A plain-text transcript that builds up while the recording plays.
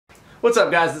What's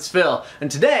up guys, it's Phil, and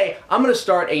today I'm going to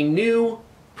start a new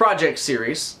project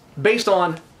series based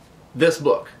on this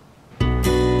book.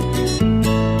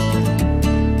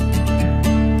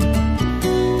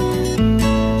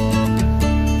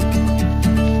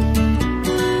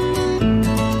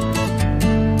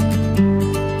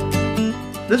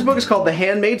 This book is called The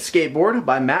Handmade Skateboard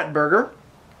by Matt Berger,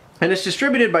 and it's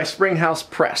distributed by Springhouse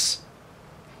Press.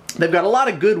 They've got a lot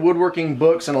of good woodworking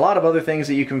books and a lot of other things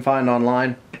that you can find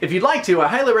online. If you'd like to, I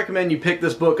highly recommend you pick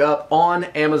this book up on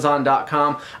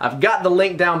Amazon.com. I've got the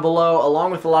link down below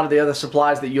along with a lot of the other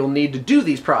supplies that you'll need to do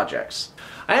these projects.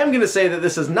 I am going to say that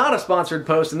this is not a sponsored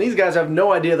post, and these guys have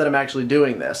no idea that I'm actually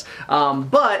doing this.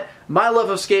 But my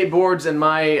love of skateboards and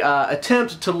my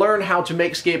attempt to learn how to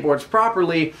make skateboards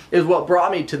properly is what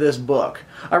brought me to this book.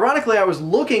 Ironically, I was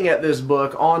looking at this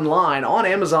book online on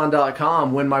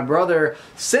Amazon.com when my brother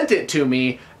sent it to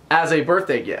me as a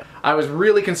birthday gift. I was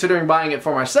really considering buying it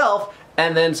for myself,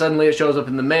 and then suddenly it shows up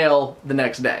in the mail the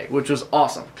next day, which was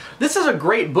awesome. This is a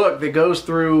great book that goes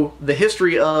through the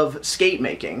history of skate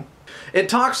making. It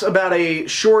talks about a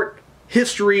short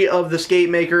history of the skate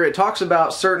maker. It talks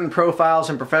about certain profiles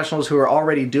and professionals who are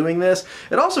already doing this.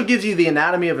 It also gives you the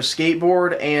anatomy of a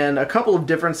skateboard and a couple of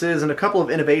differences and a couple of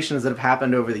innovations that have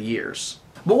happened over the years.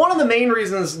 But one of the main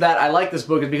reasons that I like this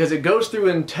book is because it goes through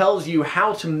and tells you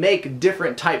how to make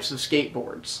different types of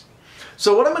skateboards.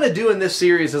 So what I'm going to do in this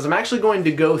series is I'm actually going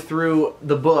to go through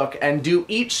the book and do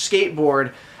each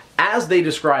skateboard as they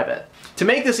describe it. To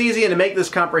make this easy and to make this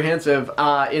comprehensive,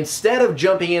 instead of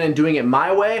jumping in and doing it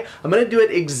my way, I'm going to do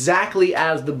it exactly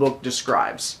as the book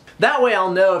describes. That way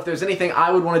I'll know if there's anything I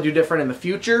would want to do different in the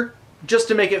future. Just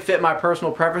to make it fit my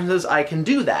personal preferences, I can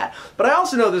do that. But I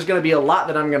also know there's going to be a lot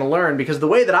that I'm going to learn because the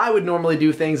way that I would normally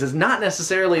do things is not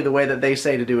necessarily the way that they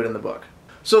say to do it in the book.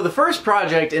 So the first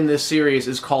project in this series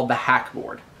is called the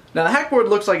HACKBOARD. Now the HACKBOARD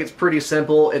looks like it's pretty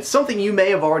simple. It's something you may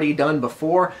have already done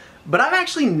before, but I've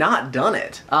actually not done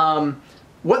it.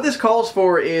 What this calls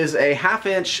for is a 1/2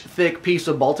 inch thick piece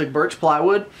of Baltic birch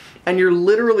plywood, and you're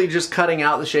literally just cutting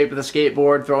out the shape of the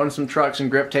skateboard, throwing some trucks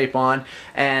and grip tape on,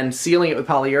 and sealing it with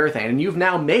polyurethane, and you've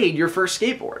now made your first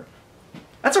skateboard.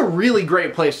 That's a really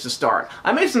great place to start.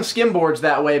 I made some skimboards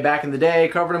that way back in the day,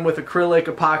 covered them with acrylic,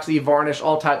 epoxy, varnish,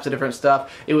 all types of different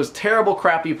stuff. It was terrible,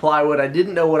 crappy plywood. I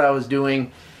didn't know what I was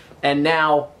doing, and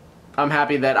now I'm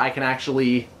happy that I can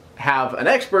actually have an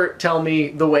expert tell me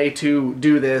the way to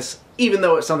do this, even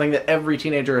though it's something that every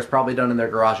teenager has probably done in their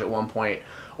garage at one point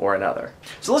or another.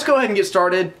 So let's go ahead and get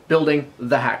started building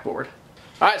the HACKBOARD.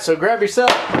 Alright, so grab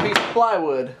yourself a piece of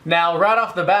plywood. Now right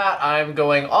off the bat I'm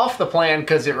going off the plan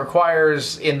because it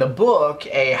requires in the book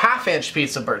a 1/2 inch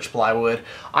piece of birch plywood.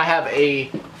 I have a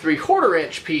 3/4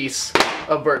 inch piece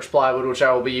of birch plywood which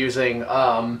I will be using.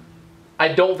 I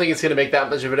don't think it's going to make that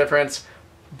much of a difference.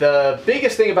 The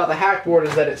biggest thing about the HACKBOARD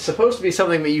is that it's supposed to be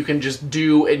something that you can just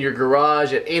do in your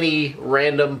garage at any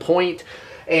random point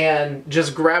and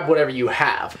just grab whatever you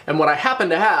have. And what I happen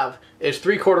to have is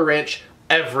 3/4 inch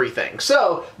everything.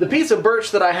 So the piece of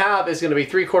birch that I have is going to be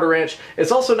 3/4 inch.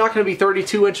 It's also not going to be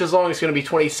 32 inches long, it's going to be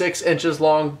 26 inches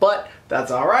long, but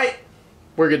that's alright.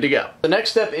 We're good to go. The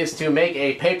next step is to make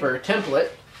a paper template.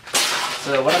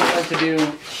 So what I'm going to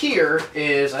do here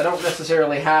is, I don't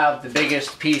necessarily have the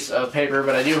biggest piece of paper,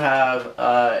 but I do have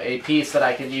a piece that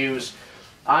I can use.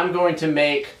 I'm going to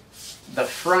make the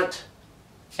front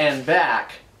and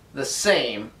back the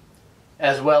same,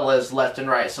 as well as left and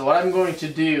right. So what I'm going to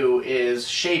do is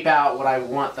shape out what I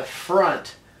want the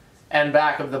front and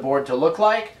back of the board to look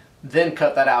like, then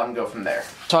cut that out and go from there.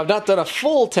 So I've not done a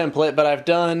full template, but I've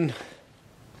done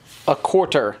a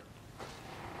 1/4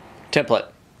 template.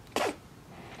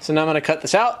 So now I'm going to cut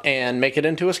this out and make it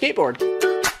into a skateboard.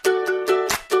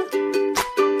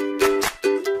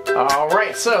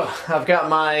 Alright, so I've got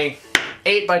my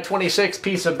 8x26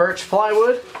 piece of birch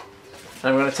plywood.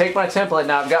 I'm going to take my template.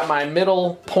 Now I've got my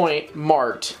middle point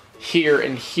marked here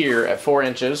and here at 4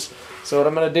 inches. So what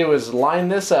I'm going to do is line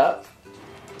this up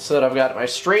so that I've got my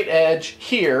straight edge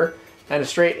here and a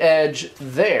straight edge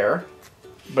there.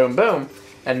 Boom, boom.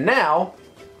 And now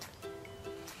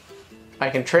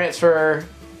I can transfer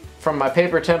from my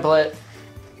paper template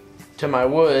to my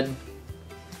wood.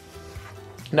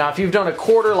 Now if you've done a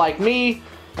 1/4 like me,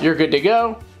 you're good to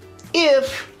go.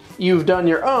 If you've done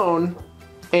your own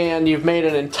and you've made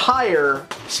an entire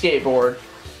skateboard,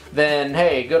 then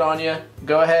hey, good on you.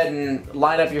 Go ahead and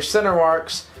line up your center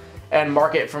marks and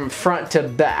mark it from front to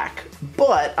back.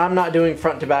 But I'm not doing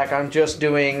front to back, I'm just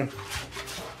doing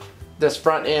this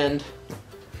front end,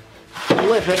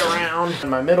 flip it around,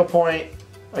 and my middle point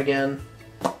again.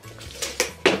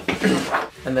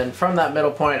 And then from that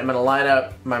middle point, I'm going to line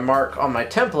up my mark on my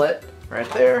template right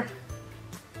there.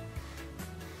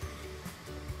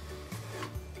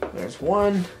 There's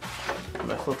one. I'm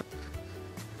going to flip it.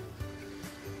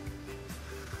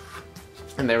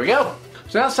 And there we go.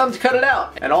 So now it's time to cut it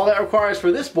out. And all that requires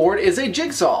for this board is a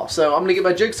jigsaw. So I'm going to get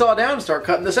my jigsaw down and start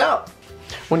cutting this out.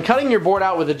 When cutting your board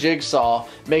out with a jigsaw,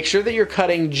 make sure that you're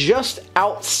cutting just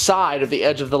outside of the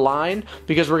edge of the line,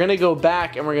 because we're going to go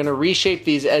back and we're going to reshape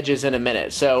these edges in a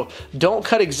minute. So don't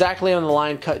cut exactly on the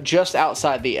line, cut just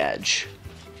outside the edge.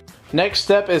 Next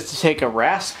step is to take a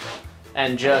rasp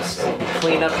and just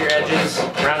clean up your edges,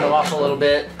 round them off a little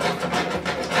bit.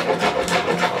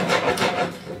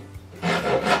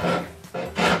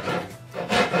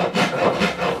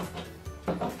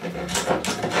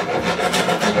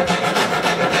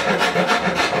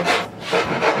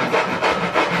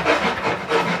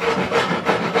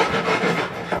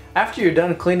 After you're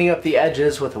done cleaning up the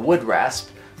edges with a wood rasp,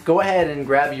 go ahead and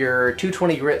grab your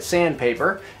 220 grit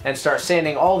sandpaper and start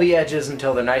sanding all the edges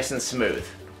until they're nice and smooth.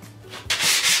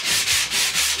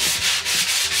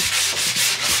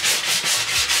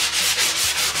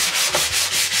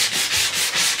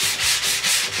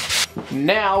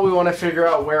 Now we want to figure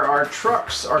out where our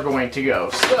trucks are going to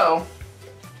go. So,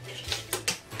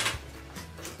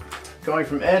 going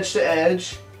from edge to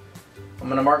edge, I'm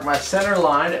going to mark my center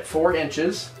line at 4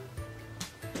 inches.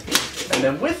 And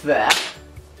then with that,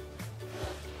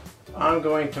 I'm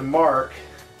going to mark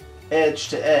edge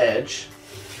to edge,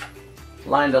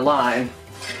 line to line.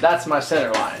 That's my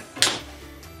center line.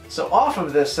 So off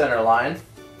of this center line,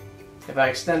 if I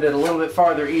extend it a little bit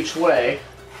farther each way,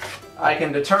 I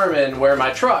can determine where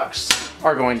my trucks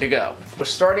are going to go. So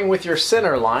starting with your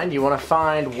center line, you want to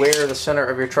find where the center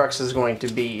of your trucks is going to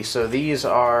be. So these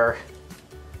are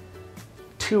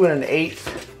 2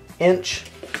 1/8 inch.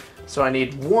 So I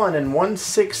need 1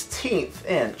 1/16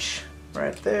 inch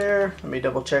right there. Let me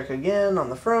double check again on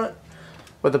the front.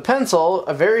 With a pencil,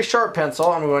 a very sharp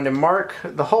pencil, I'm going to mark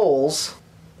the holes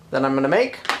that I'm going to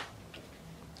make,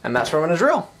 and that's where I'm going to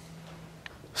drill.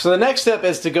 So the next step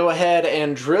is to go ahead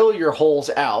and drill your holes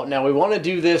out. Now we want to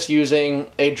do this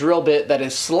using a drill bit that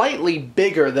is slightly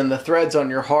bigger than the threads on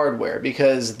your hardware,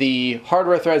 because the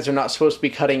hardware threads are not supposed to be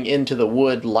cutting into the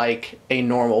wood like a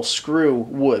normal screw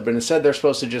would, but instead they're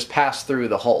supposed to just pass through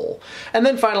the hole. And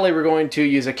then finally we're going to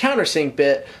use a countersink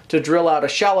bit to drill out a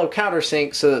shallow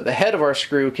countersink so that the head of our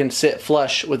screw can sit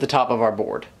flush with the top of our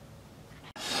board.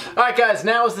 Alright guys,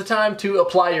 now is the time to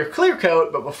apply your clear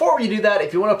coat, but before you do that,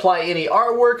 if you want to apply any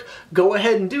artwork, go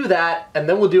ahead and do that, and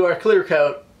then we'll do our clear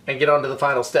coat and get on to the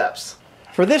final steps.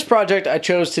 For this project, I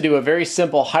chose to do a very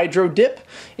simple hydro dip.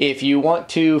 If you want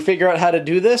to figure out how to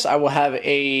do this, I will have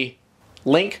a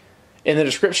link in the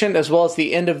description as well as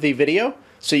the end of the video,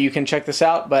 so you can check this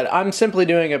out, but I'm simply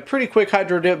doing a pretty quick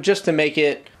hydro dip just to make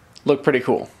it look pretty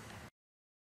cool.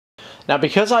 Now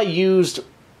because I used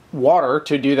water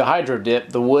to do the hydro dip,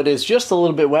 the wood is just a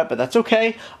little bit wet, but that's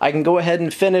okay. I can go ahead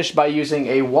and finish by using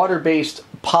a water-based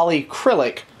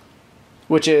polycrylic,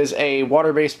 which is a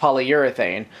water-based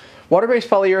polyurethane. Water-based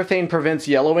polyurethane prevents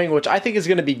yellowing, which I think is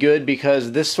going to be good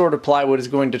because this sort of plywood is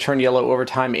going to turn yellow over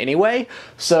time anyway,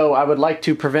 so I would like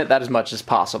to prevent that as much as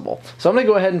possible. So I'm going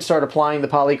to go ahead and start applying the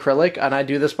polycrylic, and I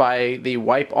do this by the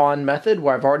wipe-on method,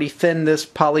 where I've already thinned this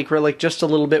polycrylic just a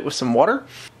little bit with some water,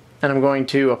 and I'm going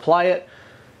to apply it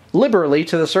liberally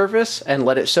to the surface and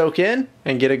let it soak in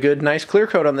and get a good nice clear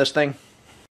coat on this thing.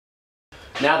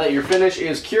 Now that your finish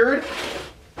is cured,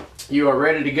 you are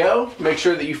ready to go. Make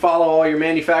sure that you follow all your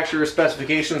manufacturer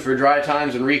specifications for dry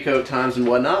times and recoat times and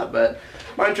whatnot, but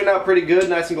mine turned out pretty good,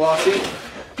 nice and glossy.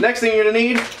 Next thing you're going to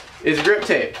need is grip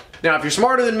tape. Now if you're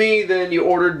smarter than me, then you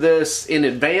ordered this in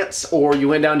advance or you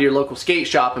went down to your local skate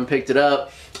shop and picked it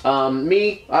up.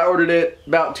 I ordered it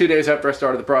about 2 days after I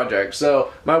started the project,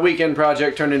 so my weekend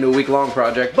project turned into a week-long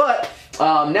project, but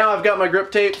now I've got my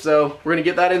grip tape, so we're going to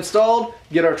get that installed,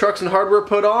 get our trucks and hardware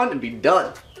put on, and be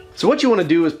done. So what you want to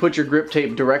do is put your grip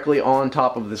tape directly on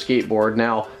top of the skateboard.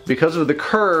 Now, because of the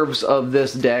curves of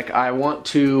this deck, I want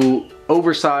to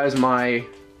oversize my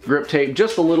grip tape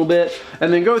just a little bit,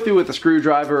 and then go through with a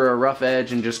screwdriver or a rough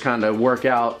edge and just kind of work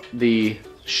out the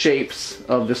shapes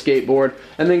of the skateboard,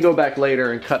 and then go back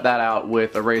later and cut that out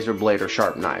with a razor blade or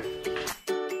sharp knife.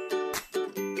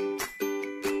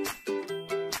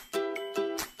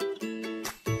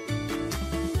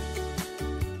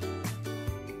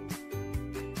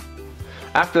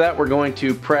 After that, we're going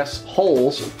to press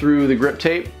holes through the grip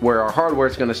tape where our hardware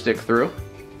is going to stick through,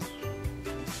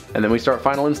 and then we start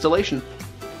final installation.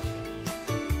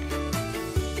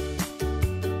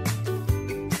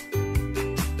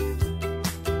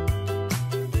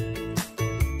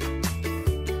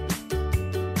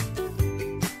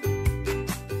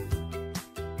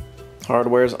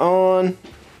 Hardware's on.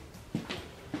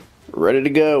 Ready to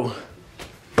go.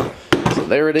 So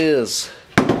there it is.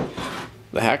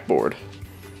 The HACKBOARD.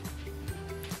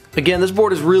 Again, this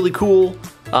board is really cool.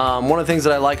 One of the things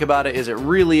that I like about it is it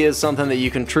really is something that you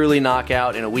can truly knock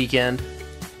out in a weekend.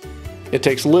 It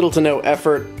takes little to no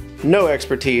effort, no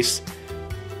expertise.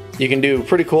 You can do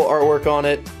pretty cool artwork on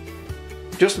it.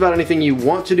 Just about anything you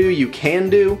want to do, you can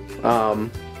do.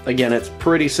 Again, it's a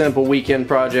pretty simple weekend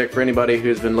project for anybody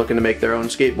who's been looking to make their own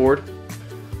skateboard.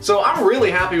 So I'm really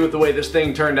happy with the way this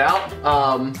thing turned out.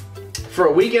 For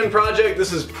a weekend project,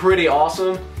 this is pretty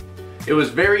awesome. It was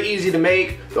very easy to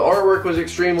make. The artwork was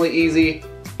extremely easy.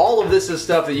 All of this is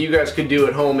stuff that you guys could do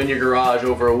at home in your garage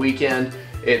over a weekend.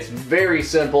 It's very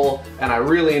simple, and I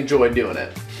really enjoyed doing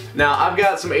it. Now, I've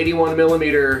got some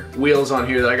 81mm wheels on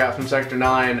here that I got from Sector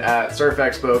 9 at Surf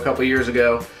Expo a couple years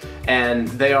ago, and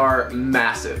they are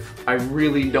massive. I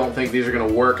really don't think these are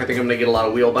gonna work. I think I'm gonna get a lot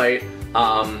of wheel bite.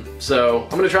 So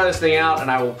I'm gonna try this thing out,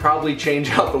 and I will probably change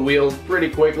out the wheels pretty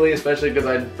quickly, especially because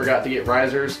I forgot to get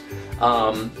risers.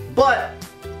 But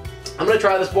I'm gonna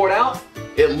try this board out.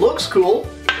 It looks cool.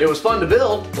 It was fun to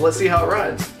build, but let's see how it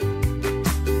rides.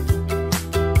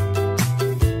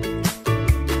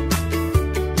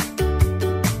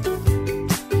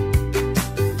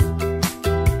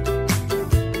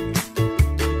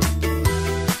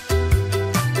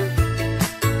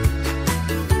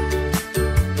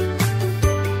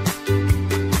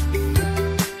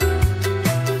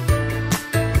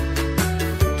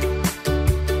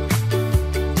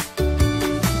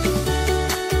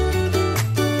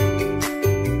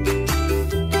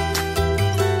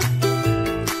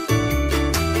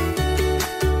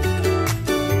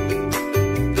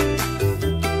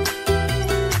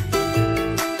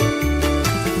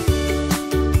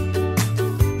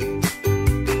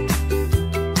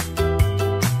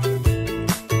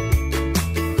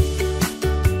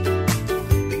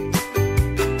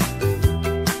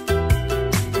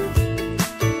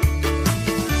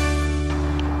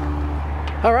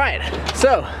 Alright,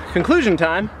 so conclusion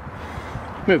time.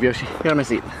 Move, Yoshi, get on my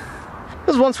seat.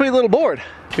 This is one sweet little board.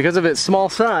 Because of its small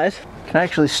size, you can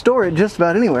actually store it just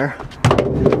about anywhere.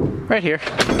 Right here.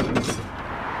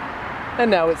 And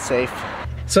now it's safe.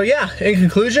 So yeah, in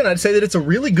conclusion, I'd say that it's a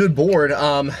really good board.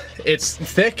 It's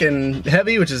thick and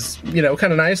heavy, which is, you know,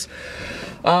 kind of nice.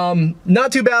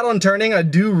 Not too bad on turning. I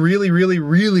do really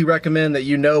recommend that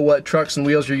you know what trucks and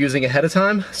wheels you're using ahead of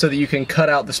time so that you can cut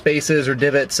out the spaces or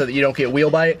divots so that you don't get wheel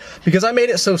bite. Because I made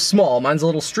it so small, mine's a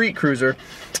little street cruiser,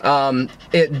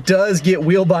 it does get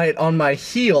wheel bite on my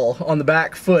heel on the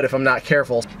back foot if I'm not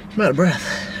careful. I'm out of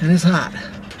breath and it's hot.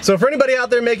 So for anybody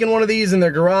out there making one of these in their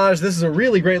garage, this is a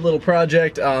really great little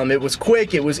project. It was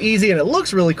quick, it was easy, and it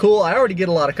looks really cool. I already get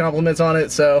a lot of compliments on it,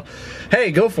 so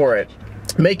hey, go for it.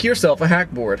 Make yourself a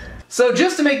HACKBOARD. So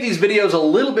just to make these videos a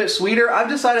little bit sweeter, I've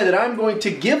decided that I'm going to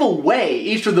give away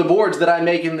each of the boards that I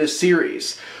make in this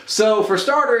series. So for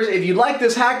starters, if you like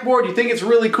this HACKBOARD, you think it's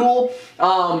really cool,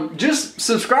 just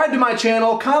subscribe to my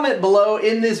channel, comment below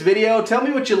in this video, tell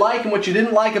me what you like and what you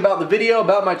didn't like about the video,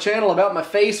 about my channel, about my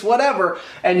face, whatever,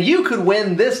 and you could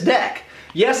win this deck.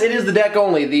 Yes, it is the deck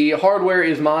only. The hardware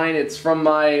is mine. It's from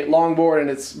my longboard and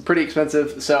it's pretty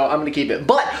expensive, so I'm gonna keep it.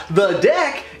 But the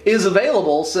deck is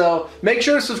available, so make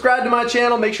sure to subscribe to my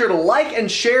channel. Make sure to like and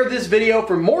share this video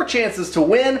for more chances to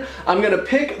win. I'm gonna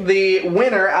pick the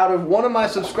winner out of one of my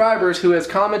subscribers who has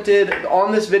commented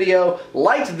on this video,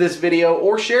 liked this video,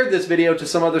 or shared this video to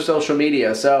some other social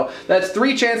media. So that's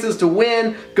 3 chances to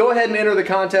win. Go ahead and enter the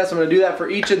contest. I'm gonna do that for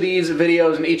each of these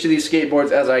videos and each of these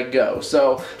skateboards as I go.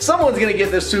 So someone's gonna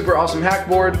get this super awesome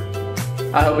HACKBOARD.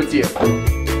 I hope it's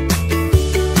you.